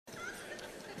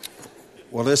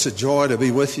Well, it's a joy to be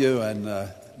with you,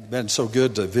 and been so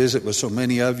good to visit with so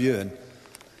many of you. And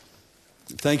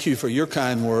thank you for your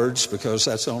kind words, because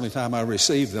that's the only time I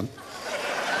receive them.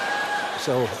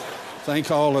 So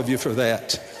thank all of you for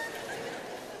that.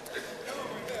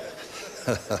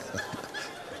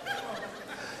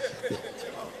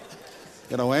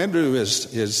 You know, Andrew is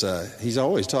he's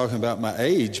always talking about my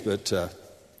age, but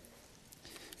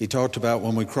he talked about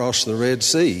when we crossed the Red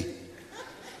Sea.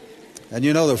 And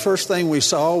you know, the first thing we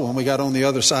saw when we got on the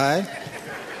other side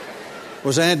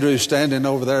was Andrew standing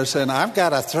over there saying, "I've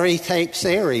got a 3-tape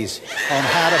series on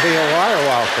how to be a wire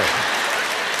walker."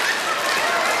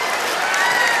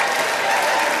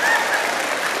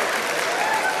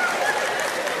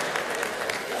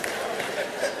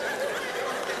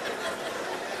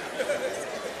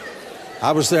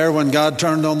 I was there when God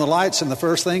turned on the lights, and the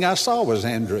first thing I saw was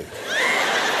Andrew.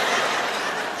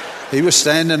 He was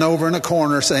standing over in a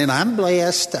corner saying, "I'm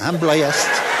blessed, I'm blessed."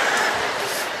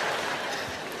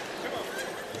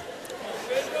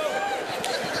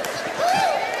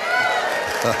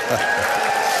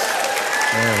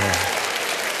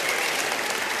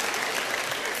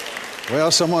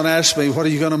 Well, someone asked me, "What are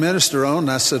you going to minister on?"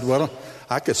 And I said, "Well,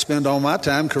 I could spend all my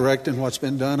time correcting what's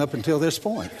been done up until this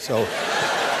point." So,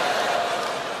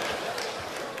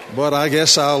 but I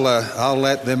guess I'll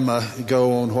let them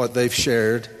go on what they've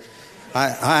shared.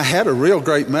 I had a real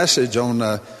great message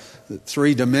on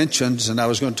 3 dimensions, and I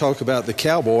was going to talk about the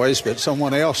Cowboys, but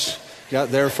someone else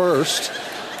got there first.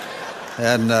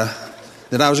 And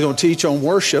then I was going to teach on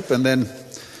worship, and then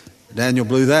Daniel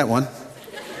blew that one.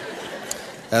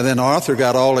 And then Arthur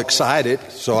got all excited,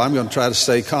 so I'm going to try to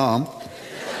stay calm.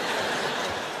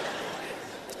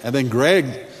 And then Greg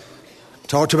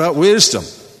talked about wisdom,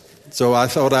 so I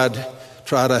thought I'd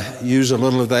try to use a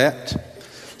little of that,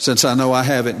 since I know I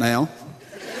have it now.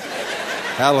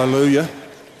 Hallelujah.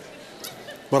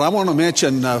 But I want to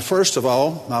mention, first of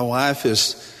all, my wife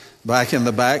is back in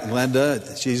the back,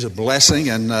 Linda. She's a blessing.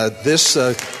 And this,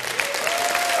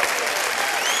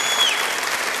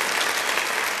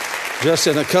 just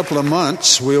in a couple of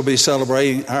months, we'll be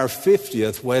celebrating our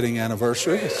 50th wedding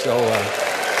anniversary. So,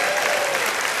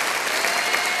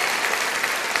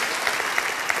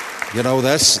 you know,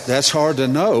 that's hard to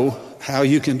know how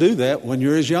you can do that when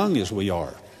you're as young as we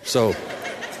are. So,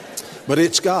 but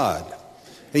it's God.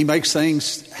 He makes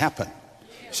things happen.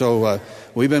 So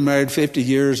we've been married 50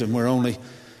 years and we're only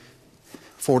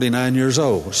 49 years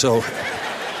old. So,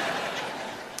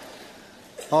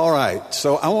 all right.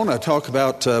 So I want to talk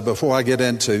about, before I get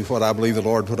into what I believe the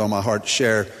Lord put on my heart to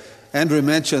share, Andrew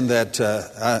mentioned that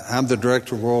I'm the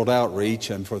director of World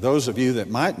Outreach. And for those of you that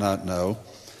might not know,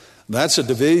 that's a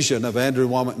division of Andrew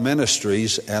Wommack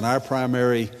Ministries, and our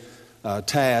primary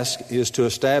task is to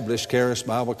establish Charis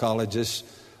Bible colleges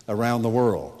around the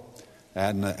world.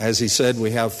 And as he said,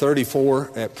 we have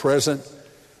 34 at present.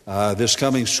 This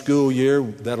coming school year,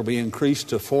 that'll be increased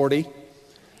to 40.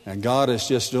 And God is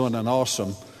just doing an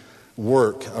awesome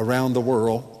work around the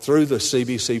world through the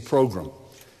CBC program.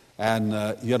 And,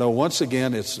 you know, once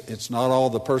again, it's not all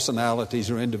the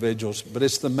personalities or individuals, but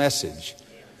it's the message.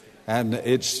 And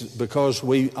it's because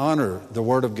we honor the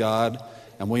Word of God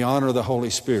and we honor the Holy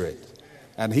Spirit.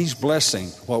 And He's blessing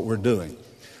what we're doing.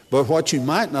 But what you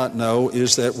might not know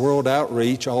is that World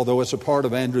Outreach, although it's a part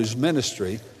of Andrew's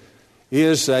ministry,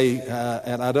 is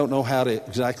and I don't know how to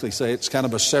exactly say it, it's kind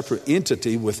of a separate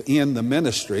entity within the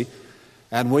ministry.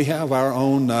 And we have our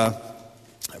own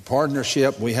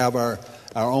partnership. We have our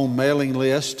own mailing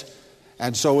list.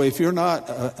 And so if you're not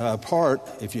a part,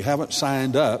 if you haven't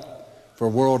signed up for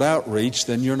World Outreach,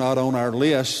 then you're not on our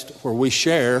list where we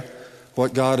share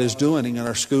what God is doing in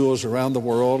our schools around the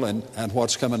world and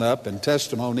what's coming up and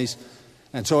testimonies.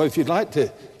 And so if you'd like to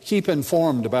keep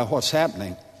informed about what's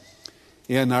happening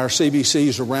in our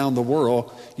CBCs around the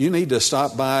world, you need to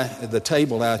stop by the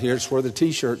table out here. It's where the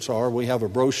T-shirts are. We have a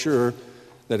brochure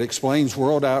that explains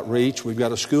World Outreach. We've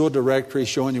got a school directory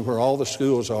showing you where all the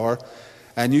schools are.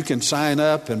 And you can sign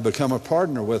up and become a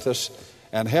partner with us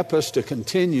and help us to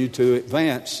continue to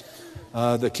advance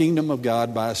the kingdom of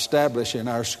God by establishing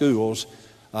our schools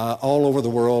all over the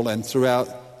world and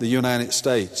throughout the United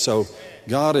States. So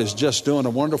God is just doing a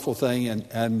wonderful thing,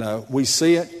 and we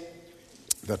see it,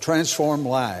 the transformed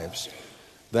lives,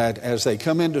 that as they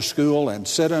come into school and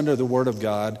sit under the Word of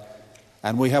God,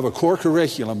 and we have a core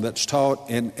curriculum that's taught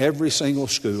in every single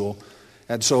school,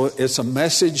 and so it's a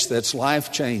message that's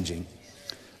life-changing.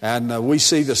 And we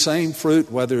see the same fruit,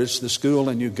 whether it's the school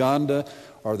in Uganda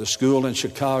or the school in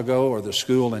Chicago or the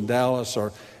school in Dallas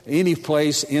or any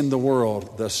place in the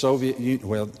world. The Soviet Union,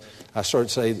 well, I started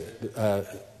to say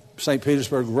St.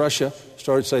 Petersburg, Russia.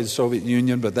 Started to say the Soviet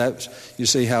Union, but you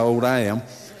see how old I am.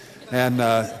 And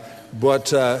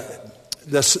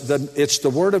it's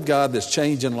the Word of God that's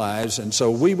changing lives, and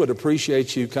so we would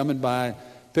appreciate you coming by,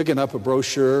 picking up a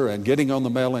brochure and getting on the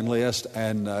mailing list,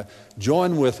 and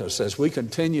join with us as we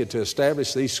continue to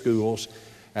establish these schools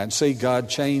and see God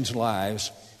change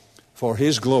lives for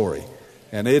His glory.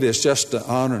 And it is just an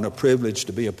honor and a privilege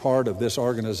to be a part of this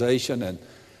organization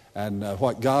and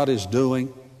what God is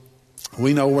doing.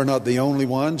 We know we're not the only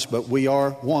ones, but we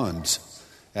are ones.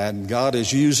 And God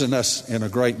is using us in a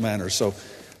great manner. So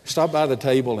stop by the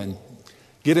table and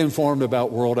get informed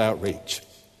about World Outreach.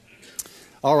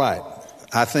 All right.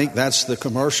 I think that's the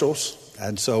commercials.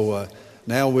 And so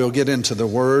now we'll get into the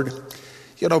Word.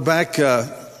 You know, back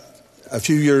a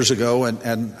few years ago,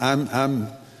 and I'm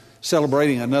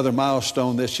celebrating another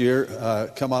milestone this year.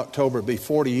 Come October, it'll be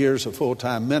 40 years of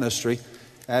full-time ministry.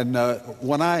 And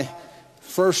when I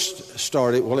first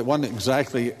started, well, it wasn't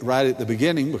exactly right at the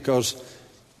beginning because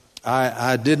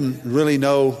I didn't really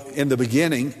know in the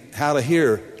beginning how to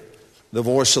hear the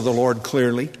voice of the Lord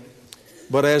clearly.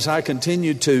 But as I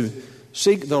continued to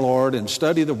seek the Lord and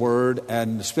study the Word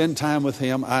and spend time with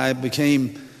Him, I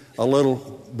became a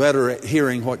little better at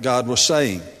hearing what God was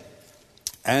saying.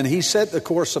 And He set the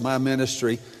course of my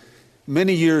ministry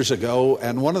many years ago,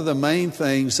 and one of the main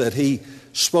things that He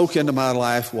spoke into my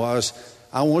life was,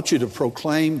 I want you to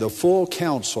proclaim the full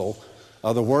counsel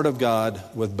of the Word of God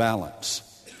with balance.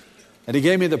 And He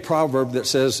gave me the proverb that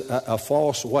says, a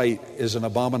false weight is an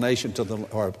abomination to the,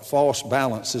 or a false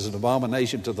balance is an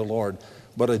abomination to the Lord,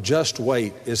 but a just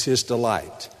weight is His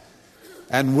delight.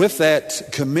 And with that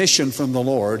commission from the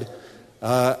Lord,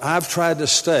 I've tried to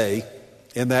stay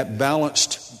in that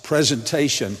balanced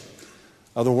presentation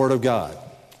of the Word of God.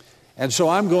 And so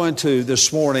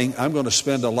this morning, I'm going to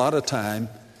spend a lot of time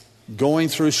going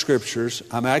through Scriptures.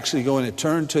 I'm actually going to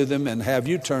turn to them and have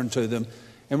you turn to them,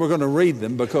 and we're going to read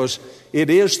them because it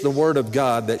is the Word of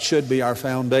God that should be our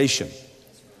foundation.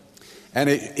 And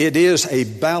it is a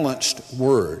balanced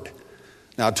Word.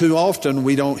 Now, too often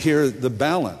we don't hear the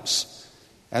balance.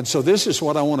 And so this is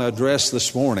what I want to address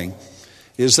this morning,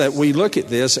 is that we look at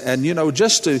this and,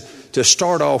 just to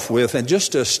start off with and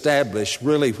just to establish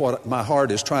really what my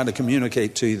heart is trying to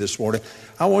communicate to you this morning,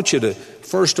 I want you to,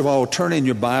 first of all, turn in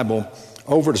your Bible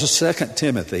over to 2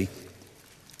 Timothy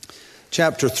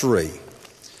chapter 3.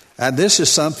 And this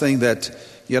is something that,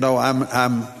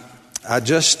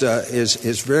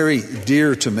 is very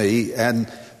dear to me.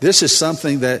 And this is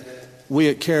something that we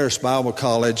at Charis Bible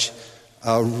College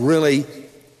really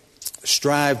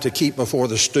strive to keep before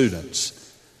the students.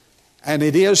 And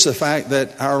it is the fact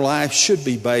that our life should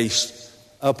be based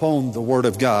upon the Word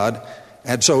of God.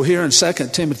 And so here in 2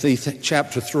 Timothy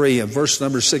chapter 3 and verse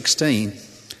number 16,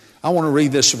 I want to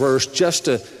read this verse just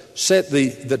to set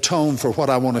the tone for what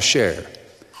I want to share.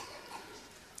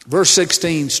 Verse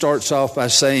 16 starts off by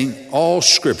saying, all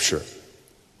Scripture.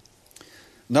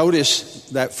 Notice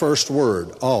that first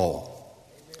word, all.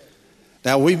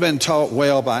 Now, we've been taught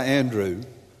well by Andrew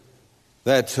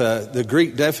that the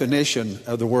Greek definition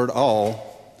of the word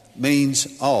all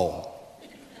means all.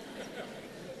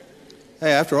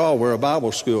 Hey, after all, we're a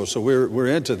Bible school, so we're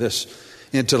into this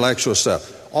intellectual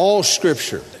stuff. All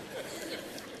Scripture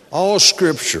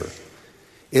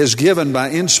is given by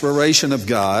inspiration of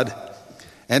God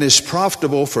and is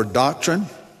profitable for doctrine,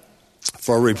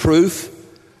 for reproof,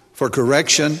 for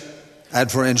correction,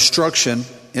 and for instruction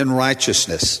in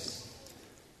righteousness.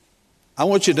 I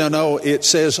want you to know it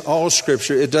says all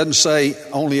Scripture. It doesn't say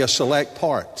only a select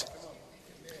part.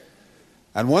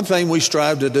 And one thing we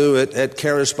strive to do at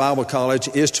Charis Bible College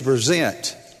is to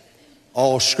present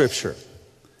all Scripture.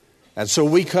 And so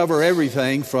we cover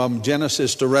everything from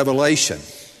Genesis to Revelation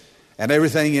and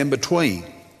everything in between.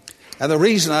 And the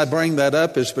reason I bring that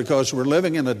up is because we're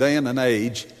living in a day and an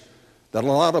age that a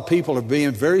lot of people are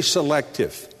being very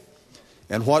selective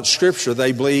in what Scripture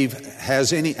they believe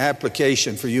has any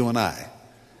application for you and I.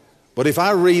 But if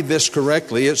I read this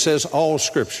correctly, it says all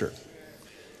Scripture.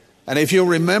 And if you'll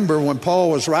remember, when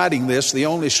Paul was writing this, the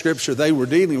only Scripture they were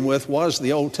dealing with was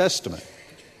the Old Testament.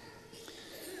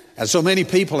 And so many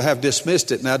people have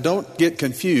dismissed it. Now, don't get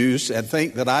confused and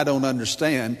think that I don't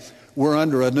understand. We're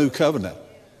under a new covenant,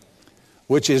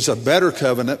 which is a better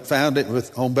covenant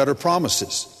founded on better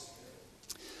promises.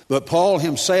 But Paul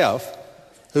himself,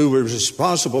 who was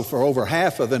responsible for over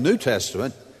half of the New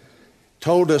Testament,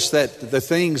 told us that the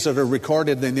things that are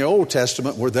recorded in the Old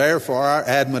Testament were there for our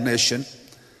admonition,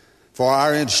 for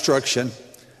our instruction,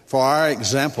 for our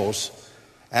examples.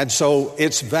 And so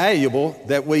it's valuable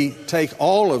that we take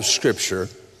all of Scripture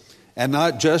and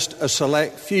not just a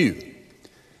select few.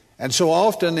 And so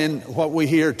often in what we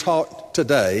hear taught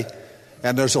today,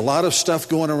 and there's a lot of stuff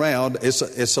going around,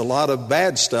 it's a lot of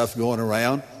bad stuff going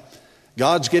around.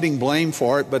 God's getting blamed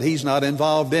for it, but He's not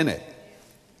involved in it.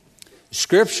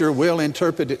 Scripture will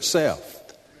interpret itself.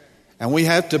 And we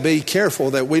have to be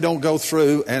careful that we don't go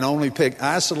through and only pick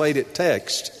isolated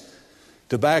text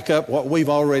to back up what we've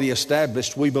already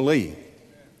established we believe.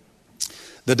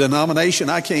 The denomination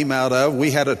I came out of, we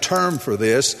had a term for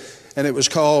this, and it was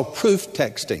called proof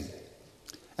texting.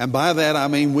 And by that I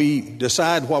mean we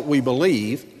decide what we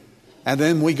believe, and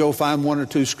then we go find one or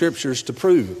two scriptures to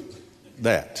prove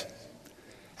that.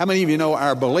 How many of you know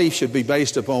our belief should be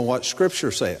based upon what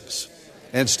Scripture says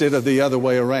instead of the other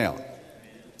way around?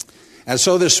 And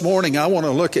so this morning I want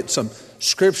to look at some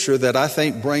Scripture that I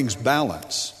think brings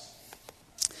balance,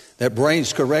 that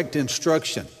brings correct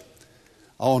instruction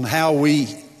on how we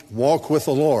walk with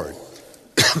the Lord.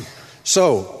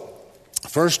 So,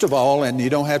 first of all, and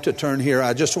you don't have to turn here,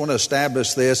 I just want to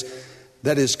establish this,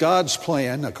 that it's God's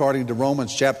plan, according to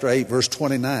Romans chapter 8, verse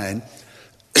 29.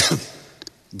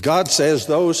 God says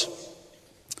those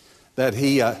that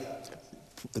He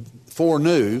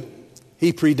foreknew,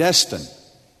 He predestined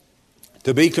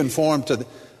to be conformed to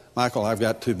Michael, I've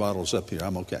got 2 bottles up here.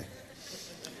 I'm okay.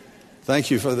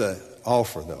 Thank you for the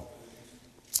offer, though.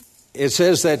 It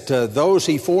says that those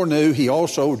He foreknew, He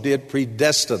also did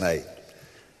predestinate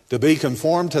to be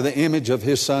conformed to the image of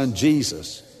His Son,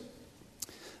 Jesus,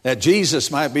 that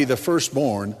Jesus might be the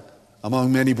firstborn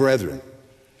among many brethren.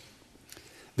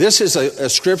 This is a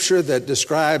scripture that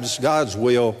describes God's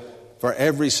will for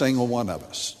every single one of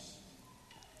us.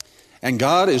 And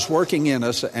God is working in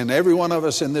us, and every one of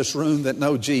us in this room that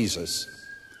know Jesus,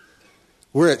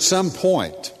 we're at some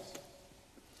point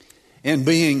in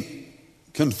being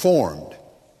conformed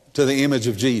to the image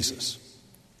of Jesus.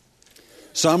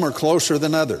 Some are closer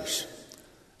than others.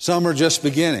 Some are just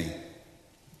beginning.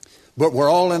 But we're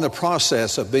all in the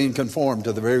process of being conformed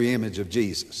to the very image of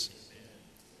Jesus.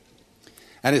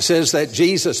 And it says that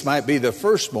Jesus might be the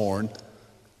firstborn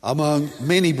among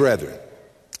many brethren.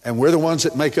 And we're the ones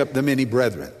that make up the many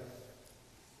brethren.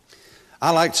 I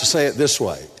like to say it this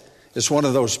way. It's one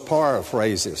of those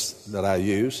paraphrases that I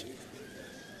use.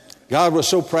 God was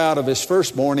so proud of His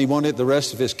firstborn, He wanted the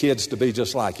rest of His kids to be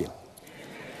just like Him.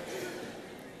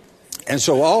 And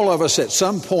so all of us at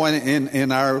some point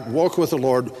in our walk with the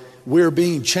Lord, we're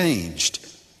being changed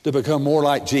to become more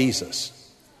like Jesus.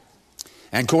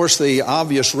 And of course, the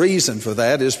obvious reason for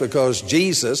that is because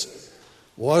Jesus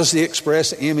was the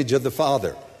express image of the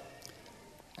Father.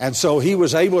 And so He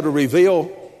was able to reveal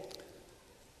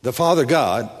the Father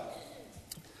God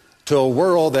to a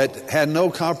world that had no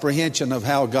comprehension of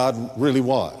how God really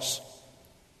was.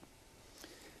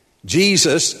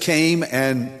 Jesus came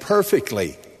and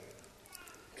perfectly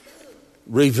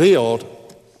revealed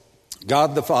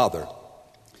God the Father.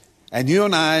 And you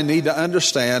and I need to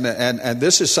understand, and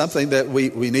this is something that we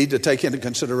need to take into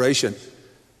consideration.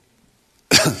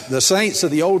 The saints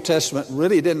of the Old Testament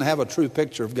really didn't have a true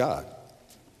picture of God.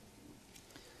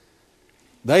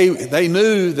 They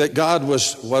knew that God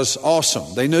was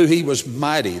awesome. They knew He was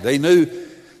mighty. They knew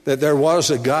that there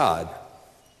was a God.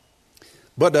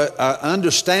 But an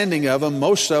understanding of Him,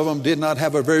 most of them did not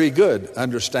have a very good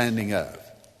understanding of.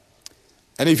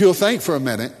 And if you'll think for a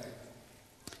minute,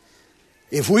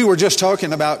 if we were just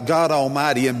talking about God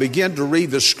Almighty and begin to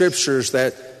read the scriptures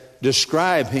that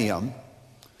describe Him,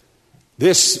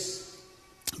 this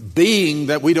being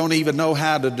that we don't even know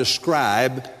how to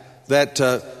describe, that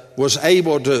was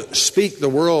able to speak the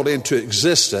world into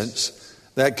existence,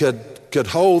 that could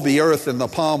hold the earth in the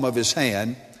palm of His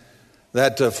hand,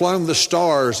 that flung the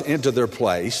stars into their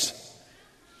place,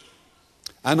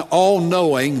 an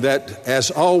all-knowing that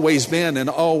has always been and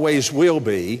always will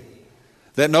be,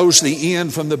 that knows the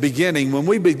end from the beginning. When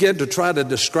we begin to try to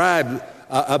describe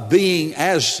a being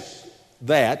as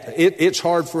that, it's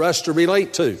hard for us to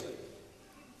relate to.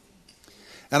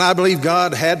 And I believe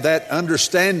God had that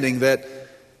understanding that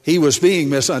He was being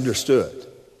misunderstood.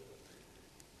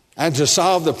 And to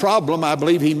solve the problem, I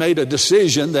believe He made a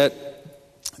decision that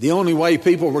the only way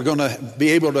people were going to be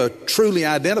able to truly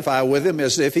identify with Him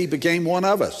is if He became one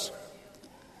of us.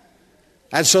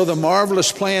 And so the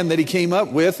marvelous plan that He came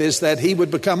up with is that He would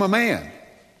become a man.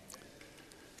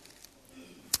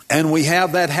 And we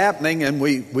have that happening, and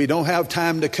we don't have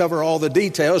time to cover all the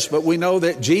details, but we know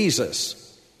that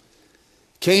Jesus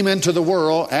came into the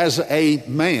world as a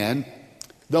man,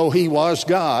 though He was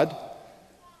God.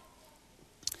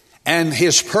 And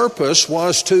His purpose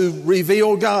was to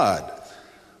reveal God.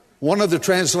 One of the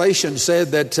translations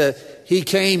said that He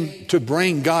came to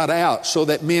bring God out so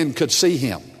that men could see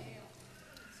Him.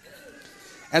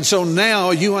 And so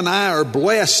now you and I are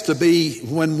blessed to be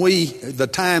the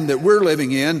time that we're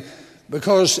living in,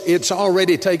 because it's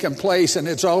already taken place and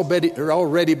it's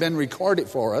already been recorded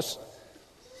for us.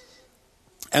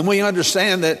 And we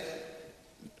understand that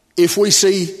if we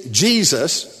see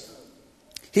Jesus,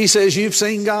 he says, you've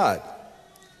seen God.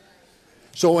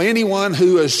 So anyone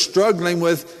who is struggling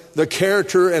with the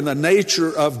character and the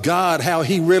nature of God, how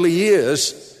he really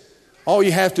is, all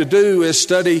you have to do is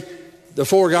study the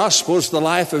four Gospels, the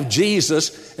life of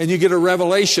Jesus, and you get a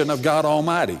revelation of God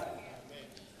Almighty.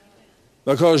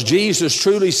 Because Jesus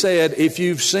truly said, if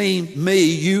you've seen me,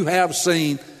 you have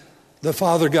seen the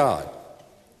Father God.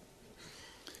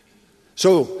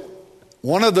 So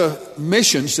one of the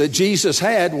missions that Jesus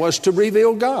had was to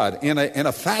reveal God in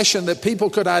a fashion that people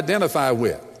could identify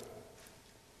with.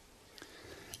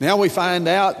 Now we find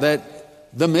out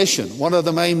that the mission, one of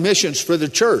the main missions for the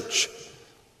church,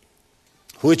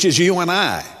 which is you and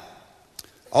I,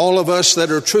 all of us that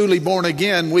are truly born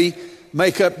again, we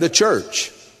make up the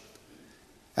church.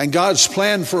 And God's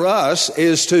plan for us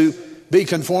is to be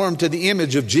conformed to the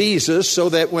image of Jesus, so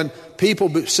that when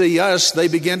people see us, they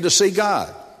begin to see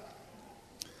God.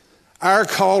 Our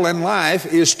call in life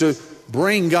is to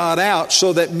bring God out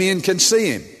so that men can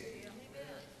see Him.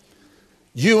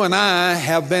 You and I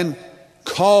have been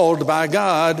called by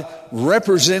God,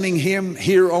 representing Him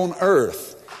here on earth.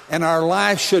 And our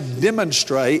life should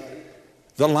demonstrate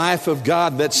the life of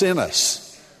God that's in us.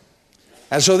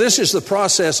 And so this is the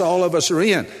process all of us are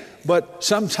in. But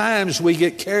sometimes we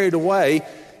get carried away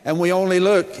and we only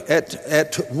look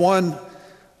at one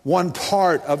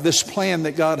part of this plan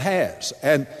that God has.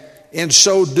 And in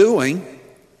so doing,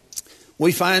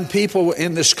 we find people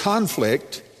in this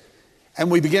conflict, and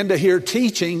we begin to hear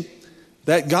teaching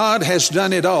that God has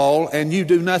done it all and you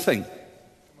do nothing.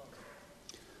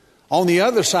 On the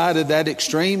other side of that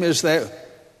extreme is that,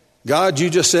 God, you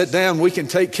just sit down, we can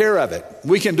take care of it.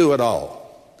 We can do it all.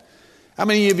 How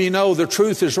many of you know the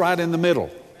truth is right in the middle?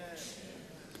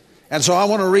 And so I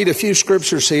want to read a few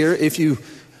scriptures here. If you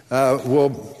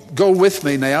will go with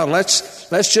me now, let's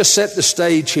just set the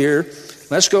stage here.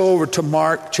 Let's go over to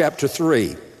Mark chapter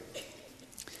 3.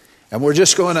 And we're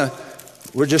just going to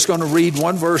read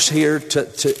one verse here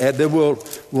and then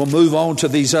we'll move on to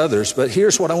these others. But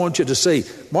here's what I want you to see.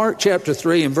 Mark chapter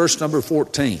 3 and verse number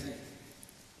 14.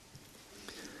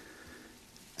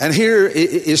 And here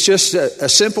is just a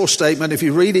simple statement. If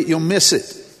you read it, you'll miss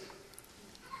it.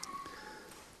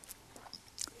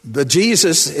 But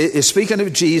Jesus is speaking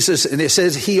of Jesus, and it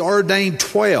says he ordained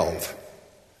 12.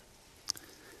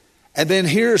 And then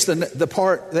here's the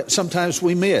part that sometimes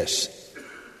we miss.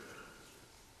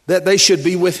 That they should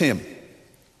be with him.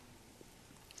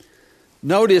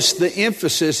 Notice the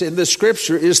emphasis in the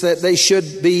scripture is that they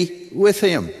should be with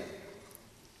him.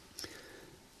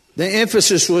 The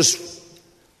emphasis was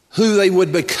who they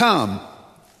would become,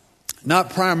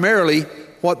 not primarily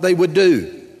what they would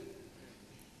do.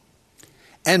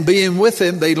 And being with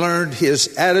him, they learned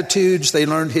his attitudes, they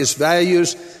learned his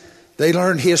values, they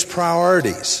learned his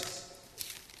priorities.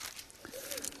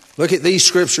 Look at these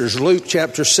scriptures, Luke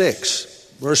chapter 6,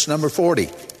 verse number 40.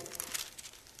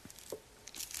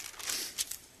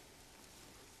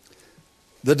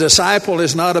 The disciple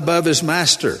is not above his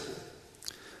master,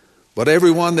 but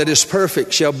everyone that is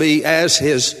perfect shall be as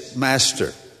his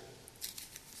master.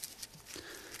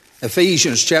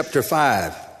 Ephesians chapter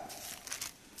 5.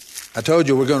 I told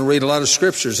you we're going to read a lot of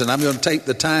scriptures, and I'm going to take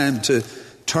the time to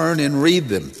turn and read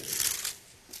them.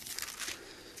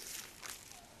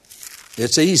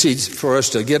 It's easy for us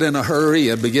to get in a hurry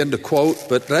and begin to quote,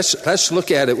 but let's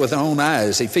look at it with our own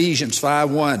eyes. Ephesians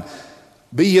 5:1.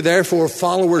 Be ye therefore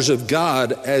followers of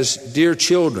God as dear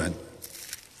children.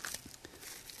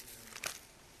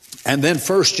 And then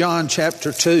 1 John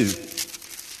chapter 2.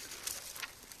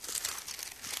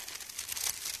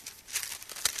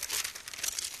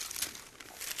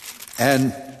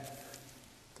 And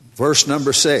verse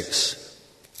number 6.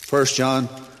 1 John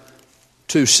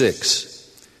 2:6.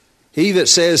 He that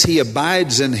says he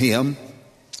abides in him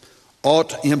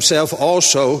ought himself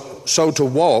also so to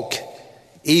walk,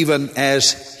 even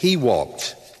as he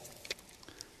walked.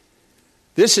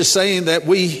 This is saying that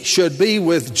we should be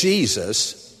with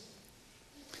Jesus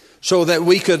so that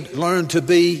we could learn to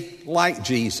be like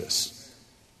Jesus.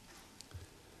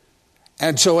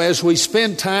 And so as we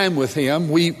spend time with him,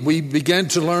 we begin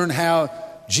to learn how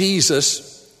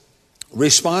Jesus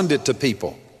responded to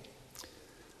people,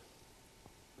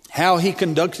 how he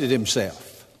conducted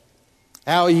himself,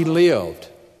 how he lived,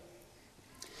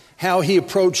 how he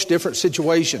approached different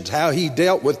situations, how he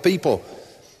dealt with people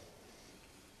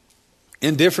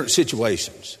in different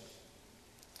situations.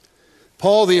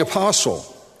 Paul the apostle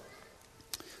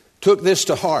took this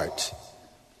to heart.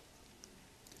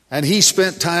 And he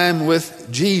spent time with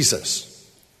Jesus.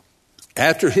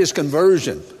 After his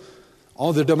conversion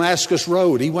on the Damascus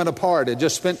Road, he went apart and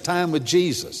just spent time with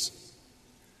Jesus.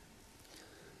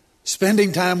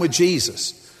 Spending time with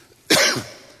Jesus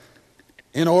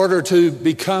in order to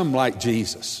become like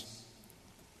Jesus.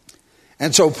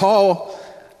 And so Paul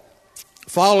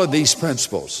followed these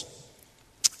principles.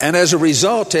 And as a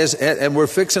result, and we're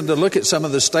fixing to look at some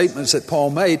of the statements that Paul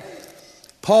made,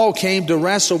 Paul came to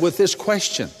wrestle with this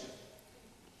question.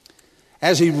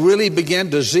 As he really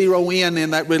began to zero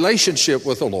in that relationship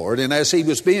with the Lord, and as he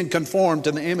was being conformed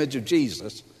to the image of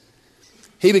Jesus,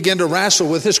 he began to wrestle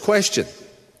with this question.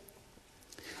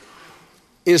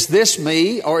 Is this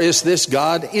me, or is this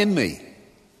God in me?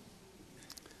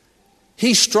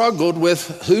 He struggled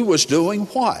with who was doing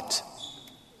what.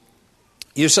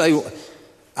 You say,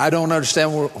 I don't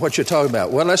understand what you're talking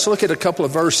about. Well, let's look at a couple of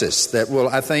verses that will,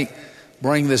 I think,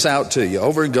 bring this out to you.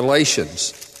 Over in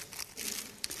Galatians,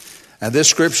 and this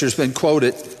scripture has been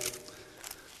quoted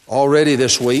already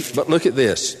this week, but look at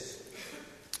this.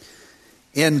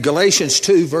 In Galatians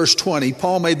 2, verse 20,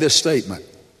 Paul made this statement.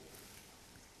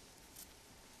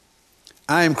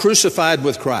 I am crucified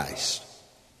with Christ.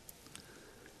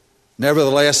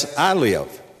 Nevertheless, I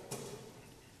live.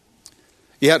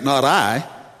 Yet not I,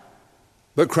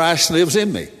 but Christ lives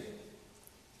in me.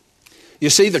 You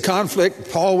see the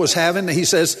conflict Paul was having? He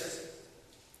says,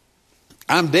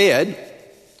 I'm dead,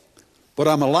 but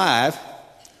I'm alive.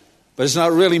 But it's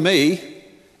not really me.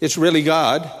 It's really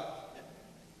God.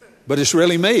 But it's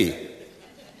really me.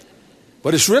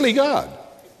 But it's really God.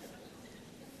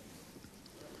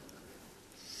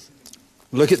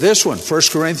 Look at this one, 1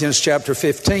 Corinthians chapter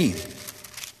 15,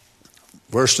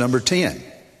 verse number 10.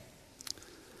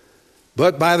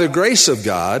 But by the grace of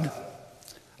God,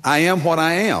 I am what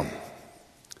I am.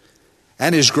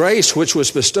 And his grace which was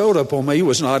bestowed upon me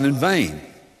was not in vain.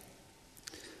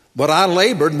 But I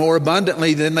labored more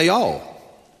abundantly than they all.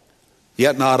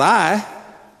 Yet not I,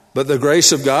 but the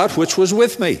grace of God which was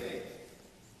with me.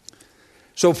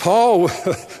 So Paul,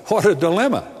 what a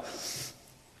dilemma.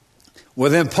 Well,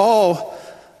 then Paul,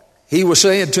 he was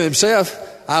saying to himself,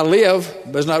 I live,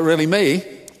 but it's not really me.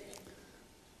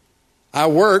 I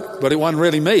work, but it wasn't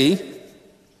really me.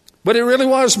 But it really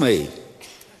was me.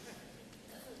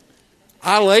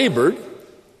 I labored,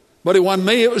 but it wasn't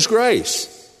me, it was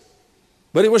grace.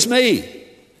 But it was me.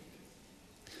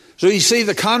 So you see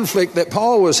the conflict that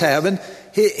Paul was having.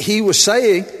 He was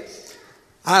saying,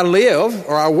 I live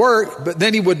or I work, but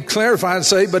then he would clarify and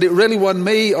say, but it really wasn't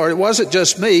me, or it wasn't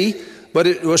just me, but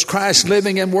it was Christ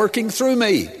living and working through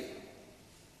me.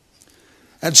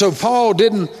 And so Paul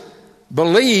didn't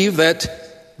believe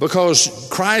that because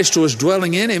Christ was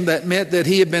dwelling in him, that meant that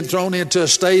he had been thrown into a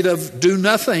state of do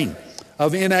nothing,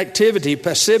 of inactivity,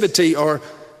 passivity, or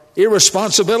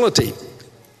irresponsibility,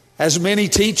 as many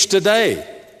teach today.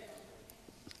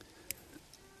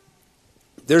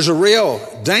 There's a real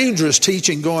dangerous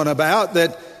teaching going about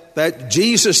that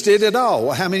Jesus did it all.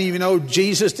 Well, how many of you know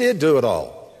Jesus did do it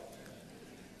all?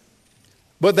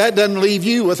 But that doesn't leave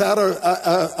you without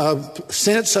a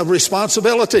sense of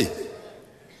responsibility.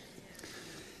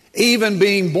 Even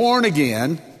being born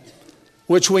again,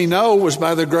 which we know was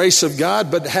by the grace of God,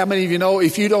 but how many of you know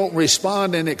if you don't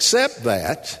respond and accept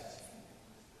that,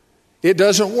 it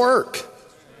doesn't work?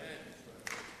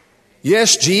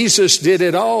 Yes, Jesus did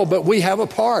it all, but we have a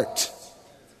part.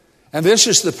 And this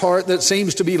is the part that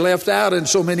seems to be left out in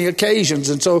so many occasions.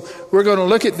 And so we're going to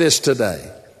look at this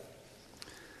today.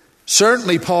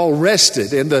 Certainly Paul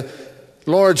rested in the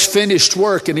Lord's finished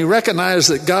work, and he recognized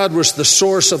that God was the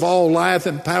source of all life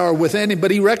and power within him,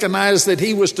 but he recognized that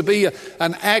he was to be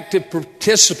an active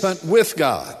participant with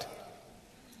God.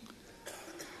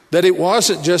 That it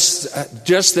wasn't just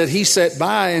that he sat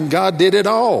by and God did it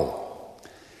all.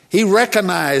 He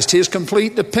recognized his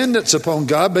complete dependence upon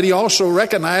God, but he also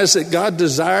recognized that God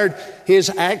desired his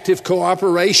active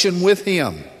cooperation with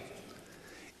him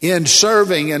in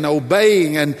serving and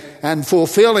obeying and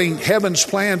fulfilling heaven's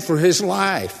plan for his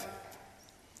life.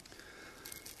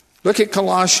 Look at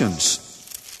Colossians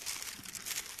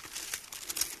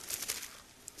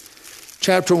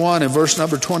chapter 1 and verse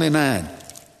number 29.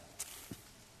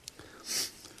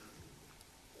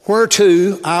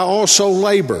 Whereto I also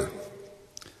labor,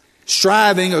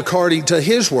 striving according to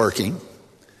his working,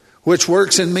 which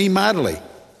works in me mightily.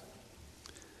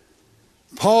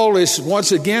 Paul is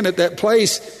once again at that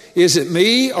place. Is it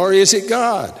me or is it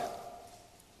God?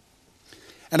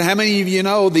 And how many of you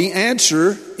know the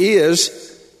answer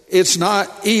is it's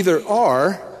not either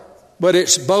or, but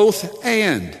it's both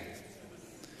and.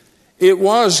 It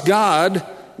was God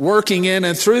working in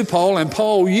and through Paul, and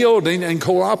Paul yielding and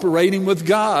cooperating with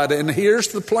God. And here's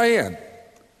the plan.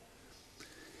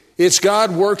 It's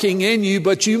God working in you,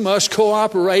 but you must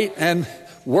cooperate and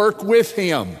work with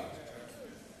Him.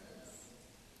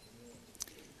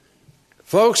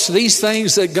 Folks, these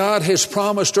things that God has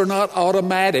promised are not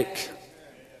automatic.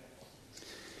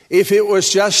 If it was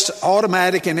just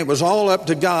automatic and it was all up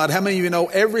to God, how many of you know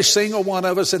every single one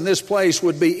of us in this place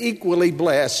would be equally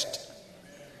blessed,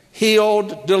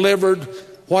 healed, delivered,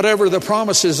 whatever the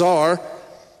promises are?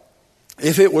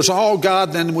 If it was all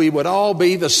God, then we would all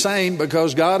be the same,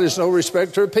 because God is no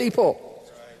respecter of people.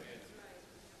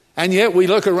 And yet we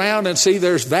look around and see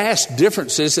there's vast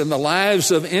differences in the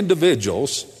lives of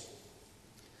individuals.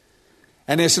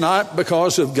 And it's not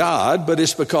because of God, but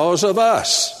it's because of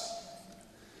us.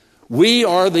 We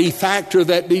are the factor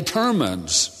that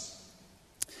determines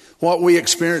what we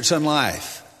experience in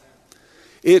life.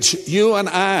 It's you and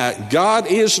I. God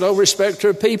is no respecter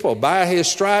of people. By His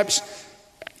stripes,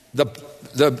 the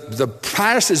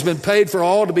price has been paid for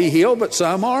all to be healed, but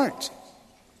some aren't.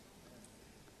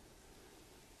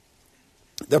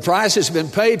 The price has been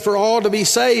paid for all to be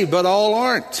saved, but all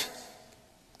aren't.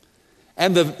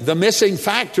 And the missing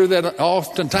factor that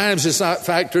oftentimes is not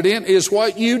factored in is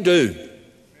what you do.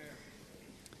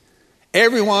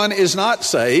 Everyone is not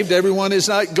saved. Everyone is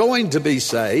not going to be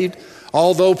saved,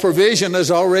 although provision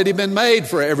has already been made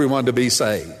for everyone to be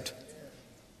saved.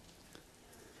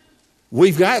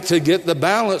 We've got to get the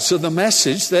balance of the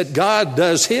message that God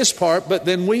does His part, but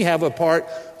then we have a part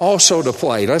also to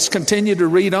play. Let's continue to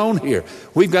read on here.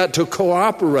 We've got to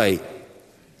cooperate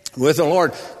with the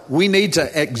Lord. We need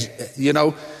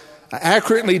to,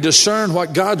 accurately discern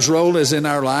what God's role is in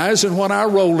our lives and what our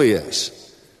role is.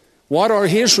 What are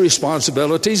His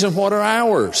responsibilities and what are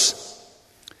ours?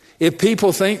 If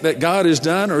people think that God is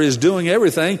done or is doing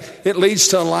everything, it leads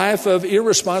to a life of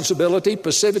irresponsibility,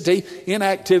 passivity,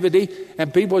 inactivity,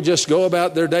 and people just go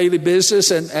about their daily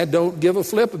business and don't give a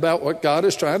flip about what God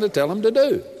is trying to tell them to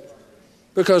do,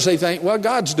 because they think, well,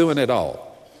 God's doing it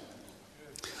all.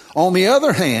 On the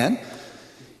other hand,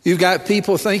 you've got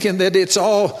people thinking that it's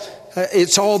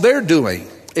all they're doing.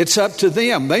 It's up to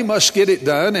them. They must get it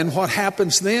done. And what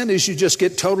happens then is you just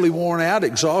get totally worn out,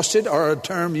 exhausted, or a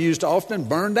term used often,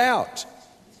 burned out.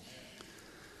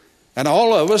 And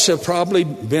all of us have probably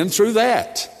been through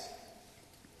that.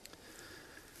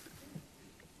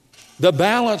 The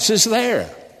balance is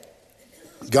there.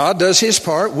 God does His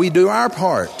part. We do our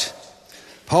part.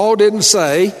 Paul didn't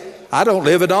say, I don't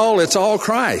live at all. It's all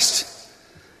Christ.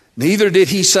 Neither did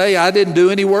he say, I didn't do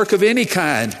any work of any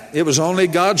kind. It was only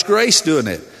God's grace doing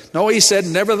it. No, he said,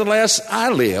 nevertheless, I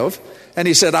live. And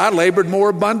he said, I labored more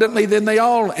abundantly than they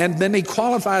all. And then he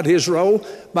qualified his role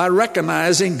by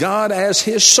recognizing God as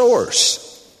his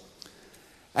source.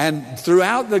 And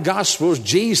throughout the Gospels,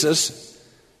 Jesus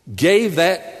gave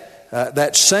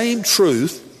that same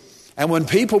truth. And when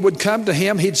people would come to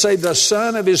him, he'd say, the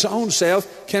Son of his own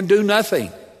self can do nothing.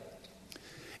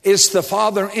 It's the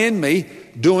Father in me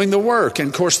doing the work. And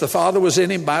of course, the Father was in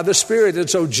him by the Spirit. And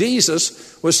so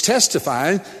Jesus was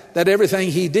testifying that everything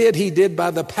he did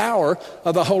by the power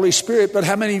of the Holy Spirit. But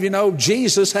how many of you know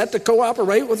Jesus had to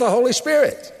cooperate with the Holy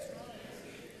Spirit?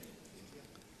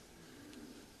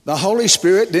 The Holy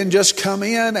Spirit didn't just come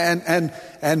in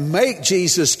and make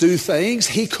Jesus do things.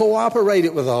 He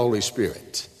cooperated with the Holy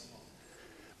Spirit.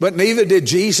 But neither did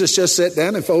Jesus just sit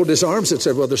down and fold his arms and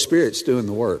say, well, the Spirit's doing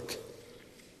the work.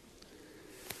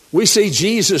 We see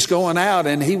Jesus going out,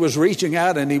 and he was reaching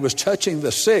out and he was touching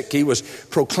the sick. He was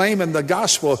proclaiming the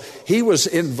gospel. He was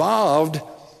involved,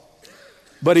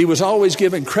 but he was always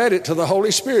giving credit to the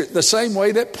Holy Spirit, the same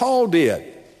way that Paul did.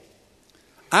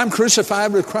 I'm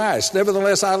crucified with Christ.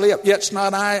 Nevertheless, I live. Yet it's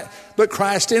not I, but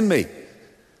Christ in me.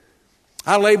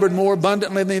 I labored more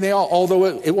abundantly than they all, although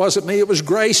it wasn't me, it was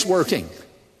grace working.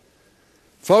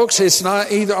 Folks, it's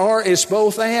not either or, it's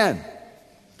both and.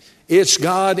 It's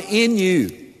God in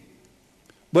you.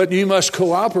 But you must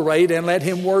cooperate and let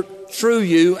him work through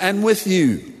you and with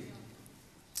you.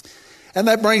 And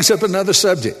that brings up another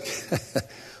subject.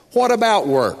 What about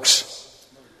works?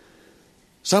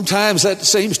 Sometimes that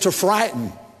seems to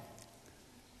frighten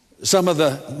some of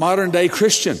the modern day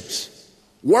Christians.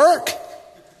 Work?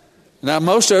 Now,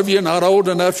 most of you are not old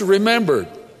enough to remember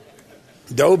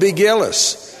Dobie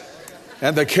Gillis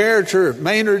and the character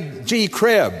Maynard G.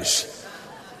 Krebs,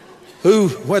 who,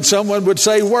 when someone would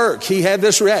say work, he had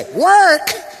this react, work!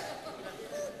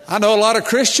 I know a lot of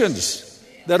Christians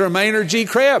that are Maynard G.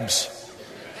 Krebs.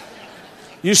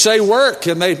 You say work,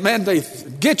 and they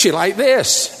get you like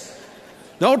this.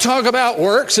 Don't talk about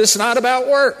works. It's not about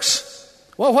works.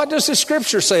 Well, what does the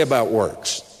Scripture say about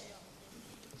works?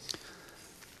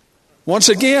 Once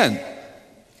again,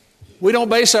 we don't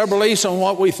base our beliefs on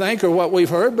what we think or what we've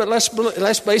heard, but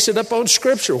let's base it up on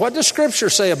Scripture. What does Scripture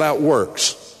say about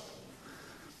works?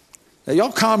 Now,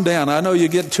 y'all calm down. I know you're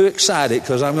getting too excited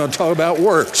because I'm going to talk about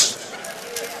works.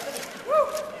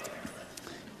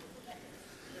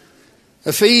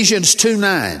 Ephesians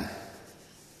 2:9.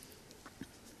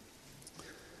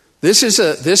 This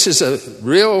is a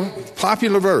real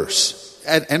popular verse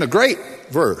and a great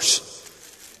verse.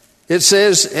 It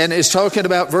says, and it's talking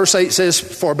about verse 8 says,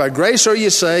 "For by grace are you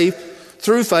saved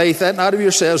through faith, that not of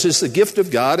yourselves is the gift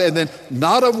of God, and then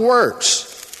not of works,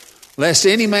 lest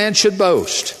any man should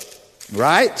boast."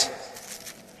 Right?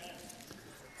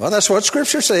 Well, that's what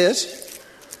Scripture says.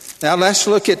 Now let's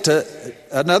look at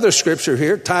another Scripture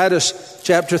here, Titus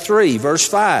chapter 3, verse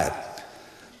 5.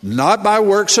 "Not by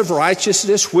works of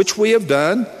righteousness which we have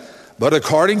done, but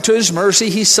according to his mercy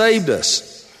he saved us,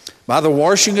 by the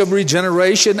washing of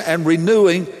regeneration and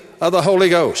renewing of the Holy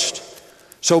Ghost."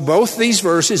 So both these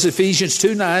verses, Ephesians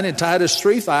 2:9 and Titus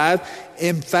 3:5,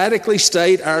 emphatically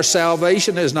state our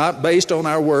salvation is not based on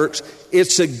our works.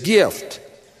 It's a gift.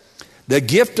 The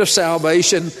gift of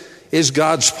salvation is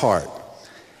God's part.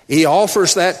 He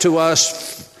offers that to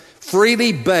us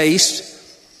freely based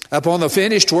upon the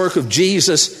finished work of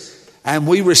Jesus, and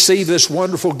we receive this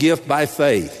wonderful gift by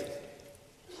faith.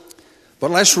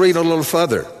 But let's read a little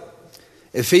further.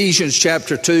 Ephesians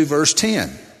chapter 2, verse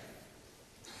 10.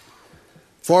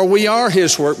 "For we are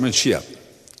his workmanship,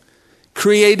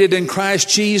 created in Christ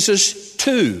Jesus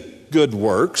to good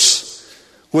works,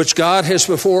 which God has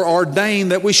before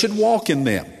ordained that we should walk in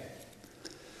them."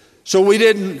 So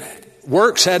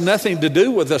works had nothing to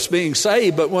do with us being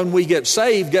saved, but when we get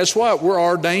saved, guess what? We're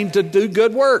ordained to do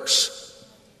good works.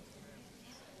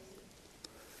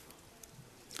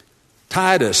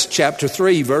 Titus chapter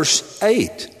 3, verse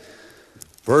 8.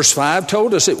 Verse 5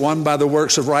 told us it won by the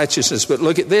works of righteousness, but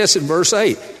look at this in verse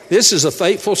 8. This is a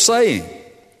faithful saying.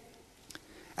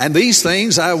 "And these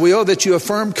things I will that you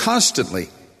affirm constantly,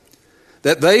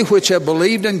 that they which have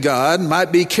believed in God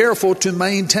might be careful to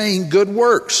maintain good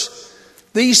works.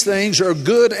 These things are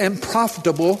good and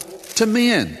profitable to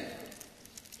men."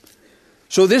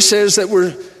 So this says that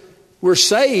we're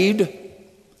saved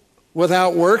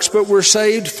without works, but we're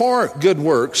saved for good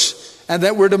works, and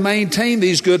that we're to maintain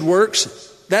these good works.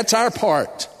 That's our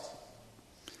part.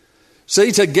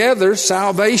 See, together,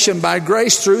 salvation by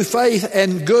grace through faith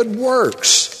and good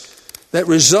works that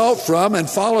result from and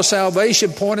follow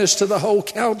salvation point us to the whole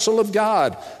counsel of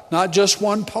God, not just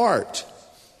one part.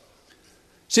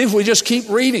 See, if we just keep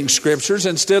reading scriptures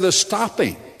instead of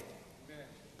stopping.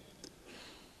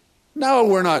 No,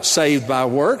 we're not saved by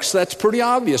works. That's pretty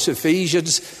obvious.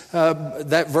 Ephesians,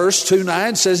 that verse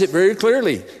 2:9 says it very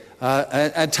clearly.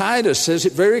 And Titus says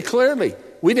it very clearly.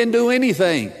 We didn't do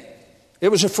anything. It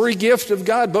was a free gift of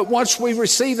God. But once we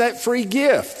receive that free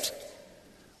gift,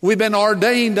 we've been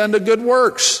ordained unto good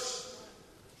works.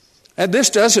 And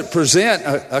this doesn't present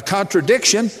a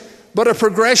contradiction, but a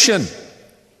progression.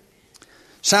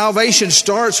 Salvation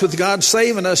starts with God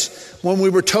saving us when we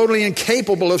were totally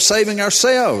incapable of saving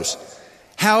ourselves.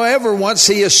 However, once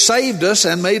He has saved us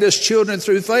and made us children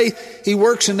through faith, He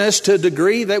works in us to a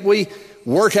degree that we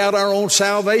work out our own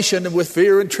salvation with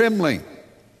fear and trembling.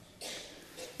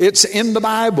 It's in the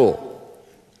Bible,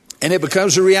 and it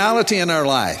becomes a reality in our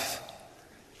life.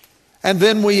 And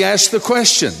then we ask the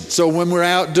question, so when we're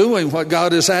out doing what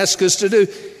God has asked us to do,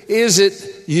 is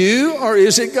it you or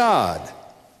is it God?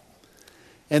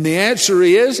 And the answer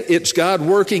is, it's God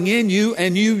working in you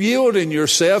and you yielding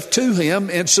yourself to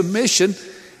Him in submission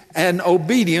and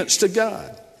obedience to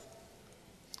God.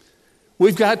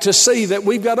 We've got to see that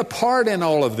we've got a part in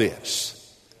all of this.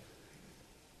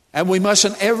 And we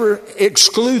mustn't ever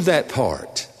exclude that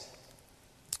part.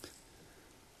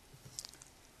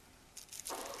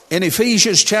 In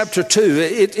Ephesians chapter 2,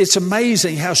 it's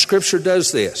amazing how Scripture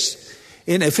does this.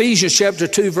 In Ephesians chapter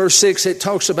 2, verse 6, it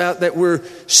talks about that we're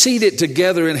seated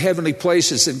together in heavenly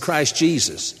places in Christ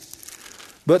Jesus.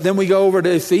 But then we go over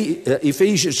to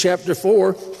Ephesians chapter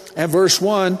 4 and verse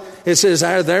 1. It says,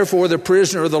 "I therefore, the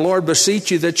prisoner of the Lord, beseech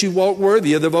you that you walk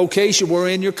worthy of the vocation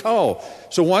wherein you're called."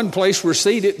 So one place we're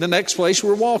seated, the next place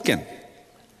we're walking.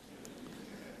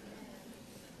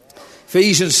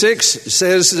 Ephesians 6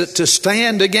 says that to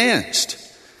stand against.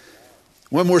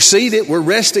 When we're seated, we're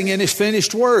resting in His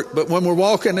finished work. But when we're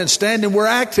walking and standing, we're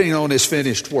acting on His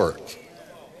finished work.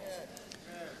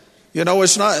 You know,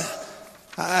 it's not...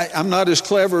 I'm not as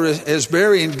clever as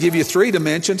Barry and give you 3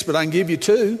 dimensions, but I can give you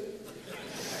 2.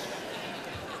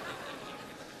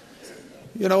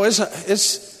 You know,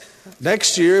 it's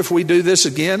next year if we do this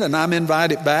again and I'm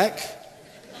invited back,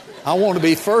 I want to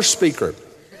be first speaker.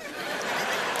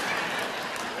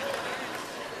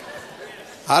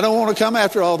 I don't want to come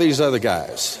after all these other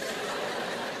guys.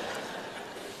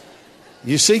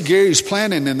 You see Gary's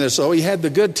planning in this, though. He had the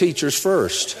good teachers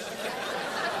first.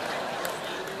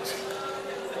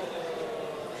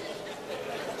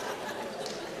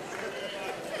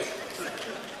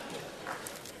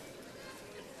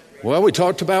 Well, we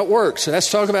talked about works. Let's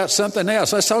talk about something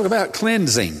else. Let's talk about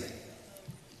cleansing.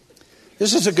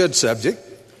 This is a good subject.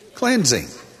 Cleansing.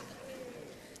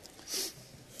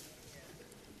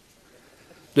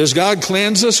 Does God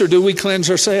cleanse us or do we cleanse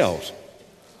ourselves?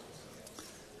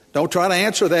 Don't try to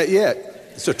answer that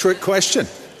yet. It's a trick question.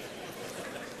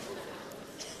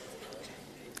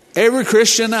 Every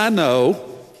Christian I know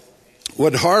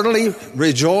would heartily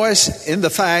rejoice in the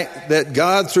fact that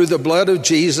God, through the blood of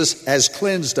Jesus, has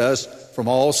cleansed us from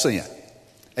all sin.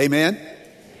 Amen?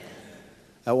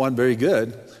 That wasn't very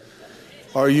good.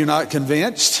 Are you not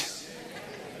convinced?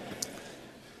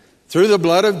 Through the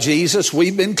blood of Jesus,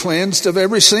 we've been cleansed of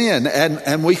every sin.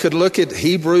 And we could look at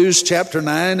Hebrews chapter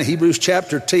 9, Hebrews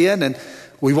chapter 10, and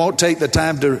we won't take the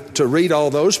time to read all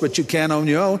those, but you can on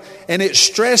your own. And it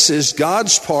stresses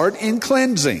God's part in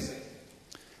cleansing.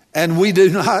 And we do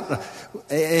not,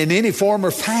 in any form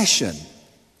or fashion,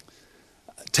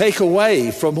 take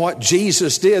away from what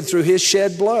Jesus did through his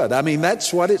shed blood. I mean,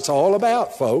 that's what it's all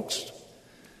about, folks.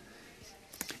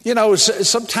 You know,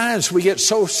 sometimes we get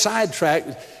so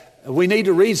sidetracked. We need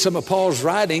to read some of Paul's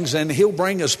writings, and he'll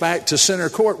bring us back to center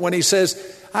court when he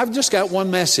says, I've just got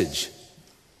one message.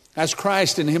 That's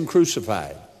Christ and him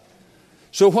crucified.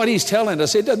 So what he's telling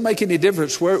us, it doesn't make any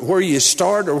difference where you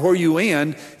start or where you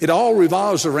end. It all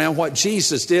revolves around what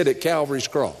Jesus did at Calvary's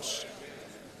cross.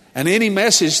 And any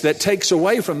message that takes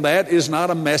away from that is not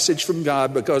a message from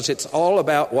God, because it's all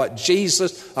about what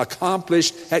Jesus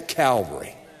accomplished at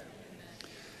Calvary.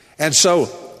 And so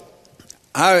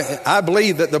I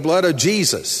believe that the blood of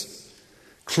Jesus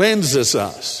cleanses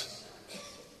us,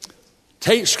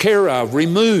 takes care of,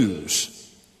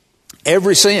 removes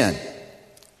every sin.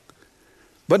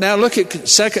 But now look at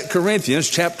 2 Corinthians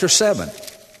chapter 7.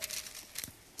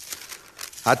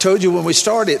 I told you when we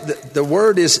started, the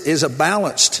word is a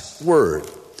balanced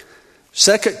word.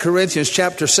 2 Corinthians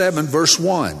chapter 7, verse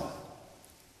 1.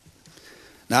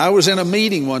 Now I was in a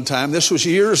meeting one time, this was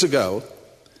years ago,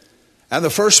 and the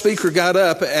first speaker got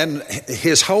up and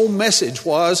his whole message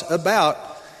was about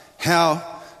how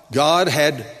God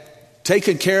had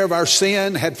taken care of our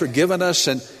sin, had forgiven us,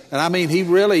 and I mean, he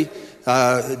really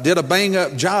did a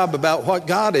bang-up job about what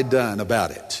God had done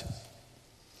about it.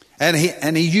 And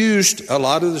he used a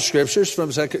lot of the scriptures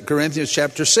from 2 Corinthians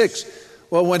chapter 6.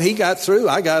 Well, when he got through,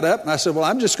 I got up and I said, well,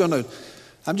 I'm just going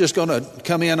to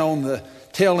come in on the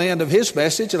tail end of his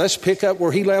message, and let's pick up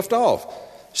where he left off.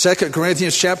 2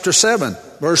 Corinthians chapter 7,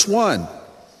 verse 1.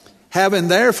 Having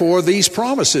therefore these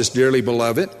promises, dearly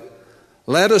beloved,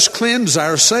 let us cleanse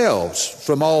ourselves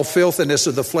from all filthiness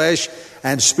of the flesh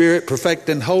and spirit,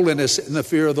 perfecting holiness in the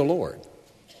fear of the Lord.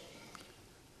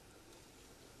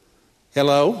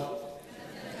 Hello?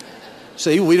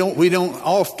 See, we don't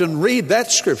often read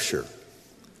that scripture.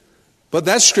 But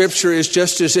that scripture is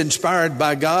just as inspired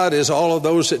by God as all of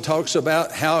those that talks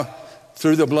about how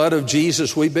through the blood of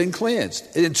Jesus we've been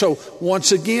cleansed. And so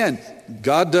once again,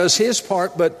 God does his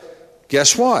part, but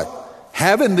guess what?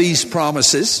 Having these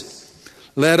promises,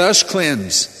 let us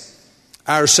cleanse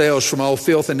ourselves from all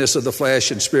filthiness of the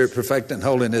flesh and spirit, perfecting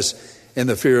holiness in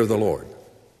the fear of the Lord.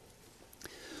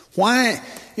 Why?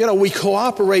 You know, we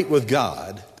cooperate with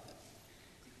God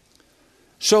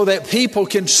so that people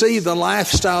can see the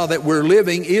lifestyle that we're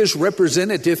living is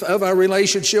representative of our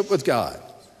relationship with God.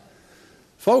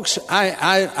 Folks,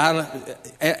 Andrew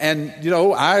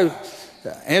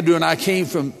and I came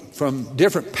from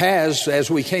different paths as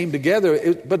we came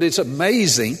together, but it's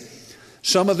amazing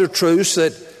some of the truths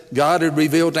that God had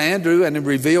revealed to Andrew and had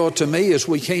revealed to me as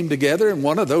we came together. And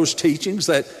one of those teachings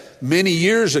that many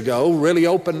years ago really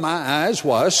opened my eyes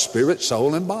was spirit,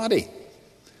 soul, and body.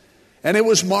 And it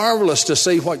was marvelous to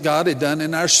see what God had done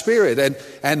in our spirit.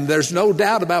 And there's no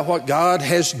doubt about what God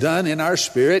has done in our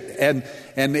spirit. And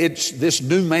it's this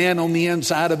new man on the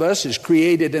inside of us is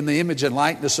created in the image and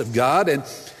likeness of God.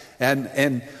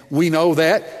 And we know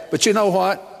that. But you know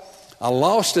what? A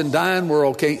lost and dying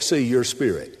world can't see your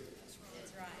spirit.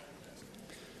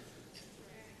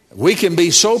 We can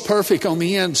be so perfect on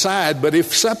the inside, but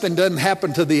if something doesn't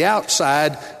happen to the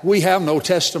outside, we have no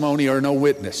testimony or no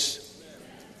witness.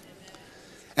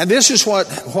 And this is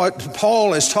what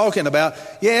Paul is talking about.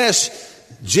 Yes,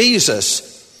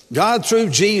 Jesus, God through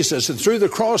Jesus and through the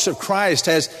cross of Christ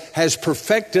has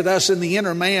perfected us in the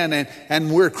inner man,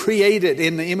 and we're created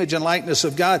in the image and likeness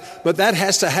of God. But that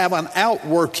has to have an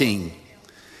outworking.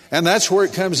 And that's where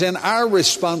it comes in, our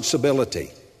responsibility.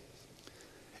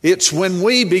 It's when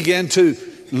we begin to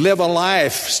live a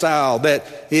lifestyle that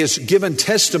is given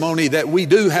testimony that we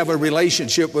do have a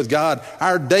relationship with God.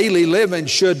 Our daily living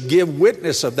should give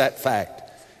witness of that fact.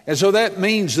 And so that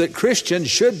means that Christians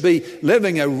should be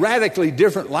living a radically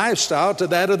different lifestyle to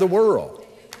that of the world.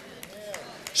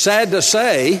 Sad to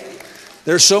say,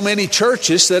 there's so many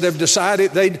churches that have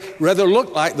decided they'd rather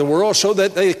look like the world so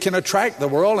that they can attract the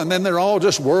world, and then they're all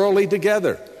just worldly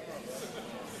together.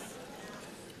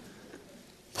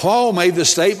 Paul made the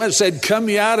statement, said, "Come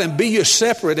ye out and be ye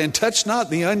separate, and touch not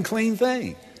the unclean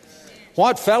thing."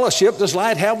 What fellowship does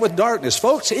light have with darkness?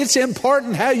 Folks, it's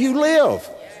important how you live.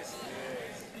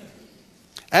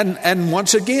 And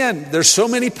once again, there's so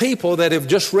many people that have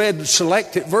just read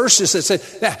selected verses that say,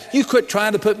 "Now, you quit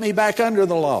trying to put me back under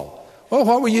the law." Well,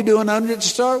 what were you doing under it to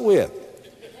start with?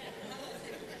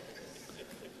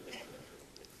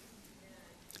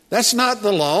 That's not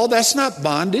the law. That's not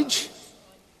bondage.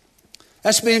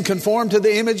 That's being conformed to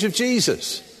the image of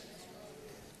Jesus.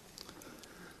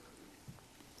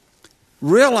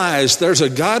 Realize there's a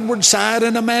Godward side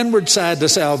and a manward side to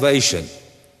salvation.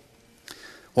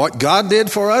 What God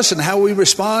did for us and how we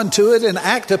respond to it and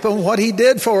act upon what He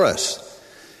did for us.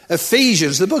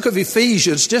 Ephesians, the book of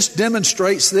Ephesians just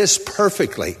demonstrates this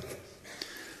perfectly.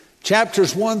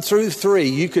 Chapters 1 through 3,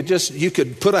 you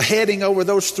could put a heading over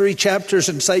those 3 chapters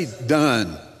and say,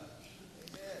 done,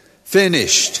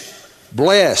 finished,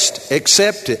 blessed,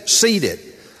 accepted, seated.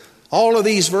 All of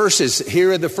these verses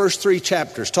here in the first 3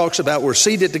 chapters talks about we're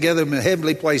seated together in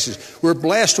heavenly places. We're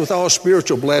blessed with all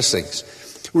spiritual blessings.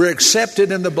 We're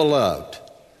accepted in the beloved.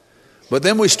 But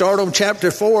then we start on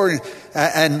chapter 4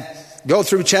 and go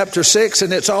through chapter 6,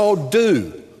 and it's all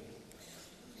do.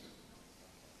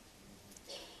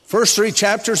 First 3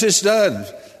 chapters is done.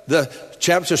 The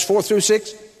chapters 4 through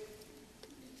 6,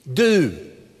 do.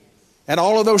 And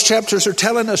all of those chapters are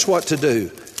telling us what to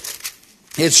do.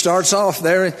 It starts off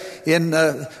there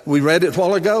we read it a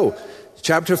while ago.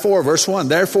 Chapter 4, verse 1.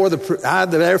 Therefore, the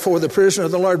prisoner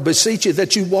of the Lord, beseech you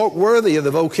that you walk worthy of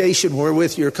the vocation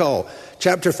wherewith you're called.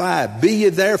 Chapter 5. Be ye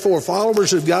therefore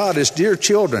followers of God as dear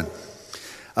children.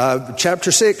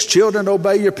 Chapter 6. Children,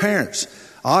 obey your parents.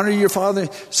 Honor your father.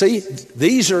 See,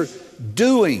 these are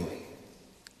doing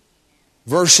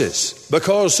verses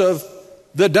because of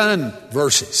the done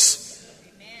verses.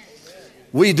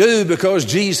 We do because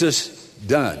Jesus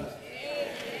done.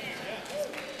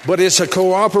 But it's a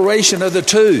cooperation of the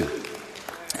two.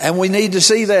 And we need to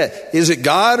see that. Is it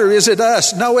God or is it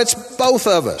us? No, it's both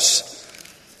of us.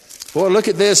 Boy, look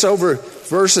at this over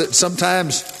verse that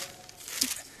sometimes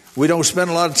we don't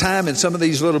spend a lot of time in some of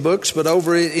these little books, but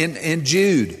over in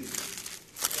Jude.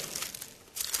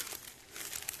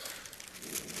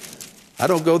 I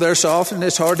don't go there so often,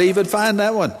 it's hard to even find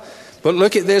that one. But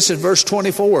look at this in verse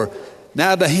 24.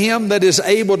 Now to him that is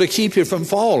able to keep you from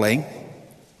falling,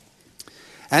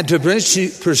 and to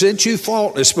present you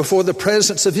faultless before the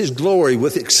presence of His glory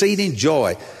with exceeding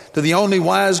joy. To the only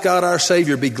wise God our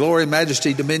Savior be glory,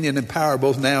 majesty, dominion, and power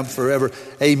both now and forever.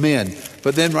 Amen.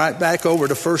 But then right back over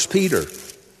to 1 Peter.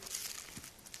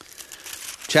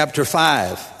 Chapter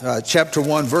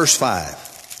 1, verse 5.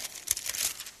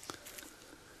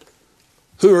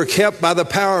 Who are kept by the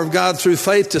power of God through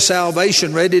faith to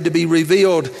salvation, ready to be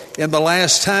revealed in the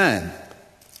last time.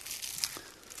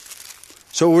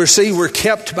 So we're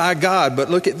kept by God.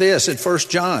 But look at this in 1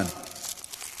 John.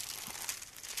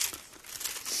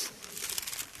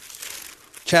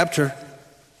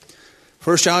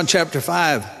 1 John chapter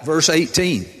 5, verse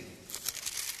 18.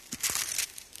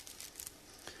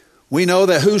 We know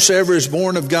that whosoever is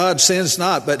born of God sins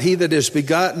not, but he that is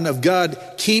begotten of God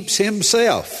keeps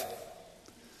himself.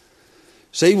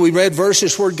 See, we read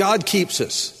verses where God keeps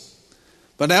us.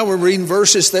 But now we're reading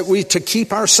verses that we to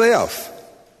keep ourselves.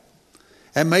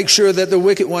 And make sure that the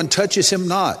wicked one touches him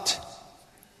not.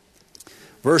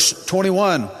 Verse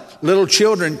 21, little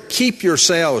children, keep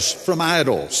yourselves from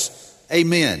idols.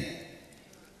 Amen.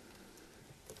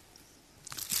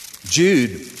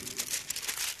 Jude,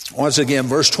 once again,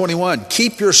 verse 21,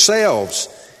 keep yourselves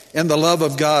in the love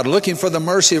of God, looking for the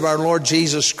mercy of our Lord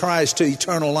Jesus Christ to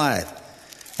eternal life.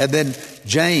 And then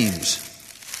James,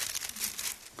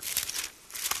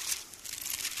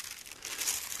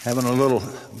 having a little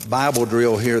Bible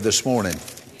drill here this morning.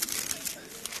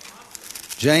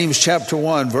 James chapter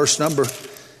 1, verse number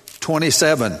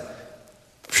 27.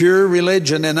 Pure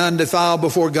religion and undefiled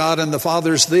before God and the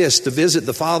Father is this, to visit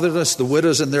the fatherless, the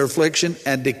widows in their affliction,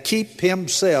 and to keep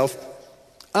himself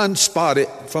unspotted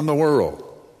from the world.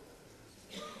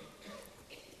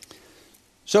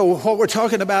 So what we're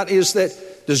talking about is that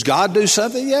does God do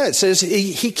something? Yeah, it says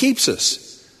He keeps us.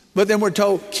 But then we're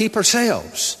told, keep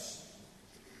ourselves.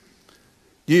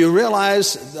 Do you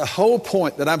realize the whole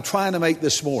point that I'm trying to make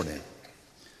this morning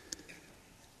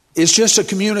is just to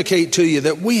communicate to you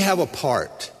that we have a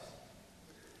part.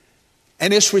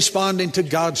 And it's responding to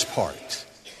God's part.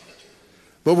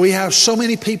 But we have so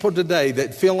many people today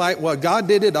that feel like, well, God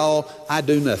did it all, I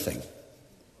do nothing.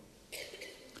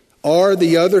 Or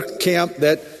the other camp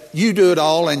that you do it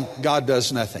all and God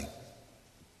does nothing.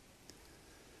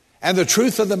 And the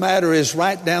truth of the matter is,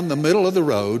 right down the middle of the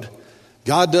road,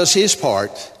 God does His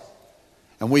part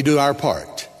and we do our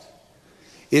part.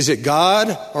 Is it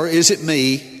God or is it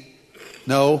me?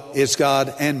 No, it's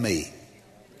God and me.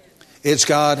 It's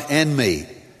God and me.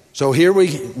 So here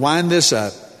we wind this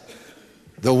up.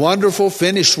 The wonderful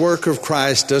finished work of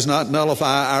Christ does not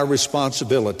nullify our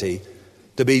responsibility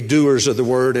to be doers of the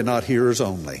word and not hearers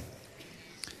only.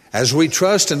 As we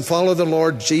trust and follow the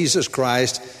Lord Jesus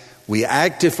Christ, we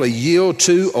actively yield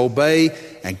to, obey,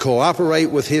 and cooperate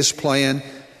with His plan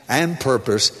and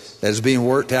purpose that is being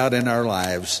worked out in our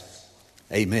lives.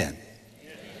 Amen.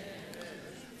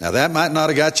 Now that might not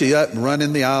have got you up and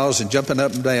running the aisles and jumping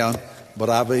up and down, but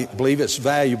I believe it's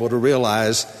valuable to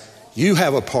realize you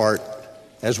have a part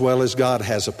as well as God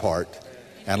has a part.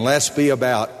 And let's be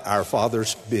about our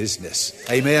Father's business.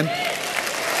 Amen.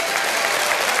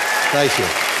 Thank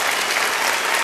you.